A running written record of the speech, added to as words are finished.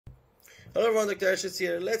Hello everyone, Dr. Ashes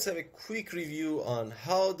here. Let's have a quick review on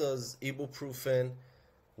how does ibuprofen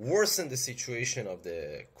worsen the situation of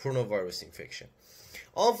the coronavirus infection.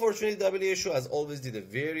 Unfortunately, WHO has always did a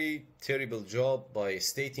very terrible job by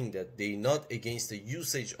stating that they not against the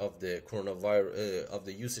usage of the coronavirus,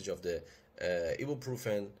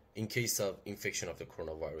 ibuprofen in case of infection of the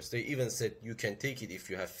coronavirus. They even said you can take it if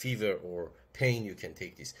you have fever or pain, you can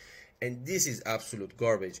take this. And this is absolute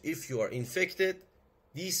garbage. If you are infected,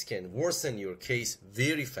 this can worsen your case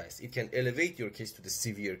very fast. It can elevate your case to the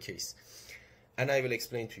severe case. And I will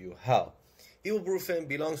explain to you how. Ibuprofen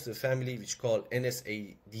belongs to the family which called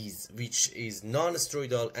NSAIDs, which is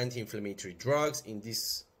non-steroidal anti-inflammatory drugs. In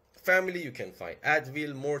this family you can find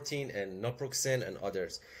Advil, Morphine, and naproxen and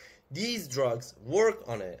others. These drugs work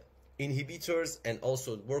on inhibitors and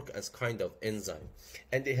also work as kind of enzyme.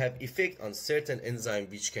 And they have effect on certain enzyme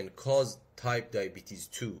which can cause type 2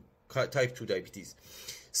 diabetes.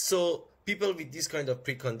 So people with this kind of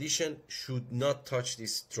precondition should not touch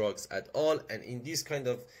these drugs at all. And in this kind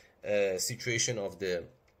of situation of the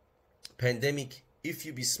pandemic, if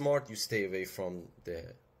you be smart, you stay away from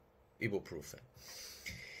the ibuprofen.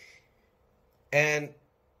 And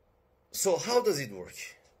so how does it work?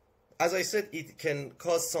 As I said, it can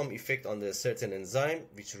cause some effect on the certain enzyme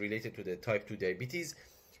which related to the type 2 diabetes,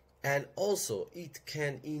 and also it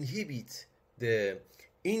can inhibit the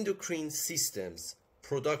endocrine system's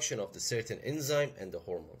production of the certain enzyme and the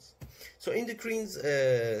hormones. So endocrine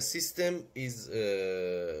system is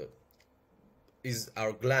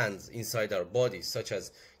our glands inside our body, such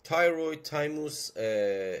as thyroid, thymus,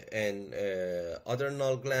 and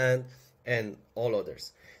adrenal gland, and all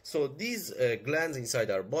others. So these glands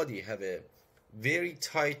inside our body have a very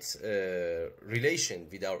tight relation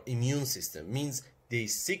with our immune system, means they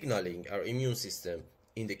signaling our immune system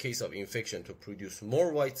in the case of infection to produce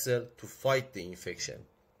more white cell to fight the infection.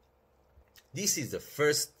 This is the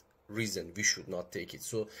first reason we should not take it.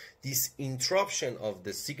 So this interruption of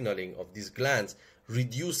the signaling of these glands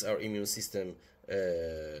reduce our immune system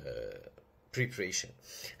preparation.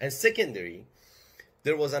 And secondary,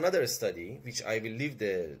 there was another study, which I will leave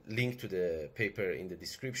the link to the paper in the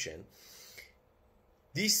description.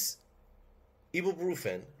 This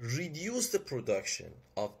ibuprofen reduced the production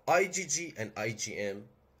of IgG and IgM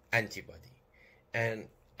antibody. And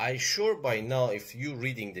I'm sure by now, if you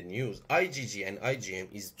reading the news, IgG and IgM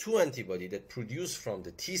is two antibody that produce from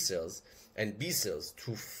the T cells and B cells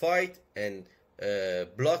to fight and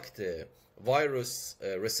block the virus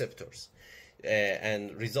receptors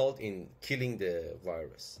and result in killing the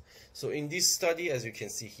virus. So in this study, as you can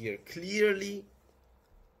see here, clearly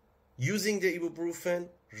using the ibuprofen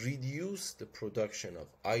reduce the production of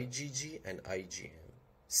IgG and IgM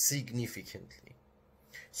significantly.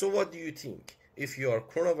 So what do you think? If you are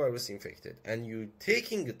coronavirus infected and you're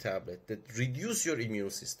taking a tablet that reduce your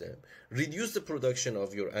immune system, reduce the production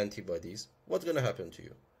of your antibodies, what's going to happen to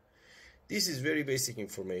you? This is very basic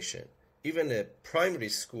information. Even a primary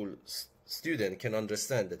school student can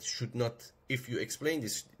understand that should not, if you explain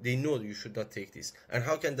this, they know you should not take this. And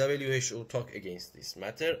how can WHO talk against this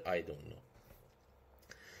matter? I don't know.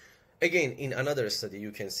 Again, in another study, you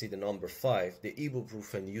can see the number 5, the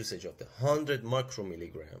ibuprofen usage of the 100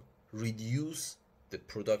 micromilligram reduce the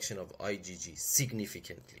production of IgG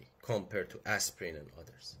significantly compared to aspirin and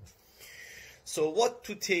others. So what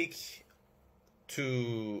to take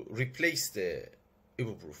to replace the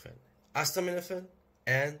ibuprofen? Acetaminophen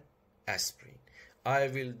and aspirin. I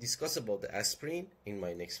will discuss about the aspirin in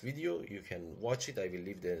my next video. You can watch it. I will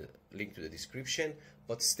leave the link to the description.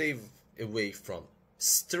 But stay away from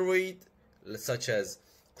steroid such as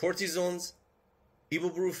cortisones,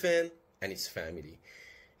 ibuprofen, and its family.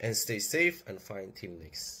 And stay safe and fine till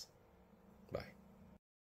next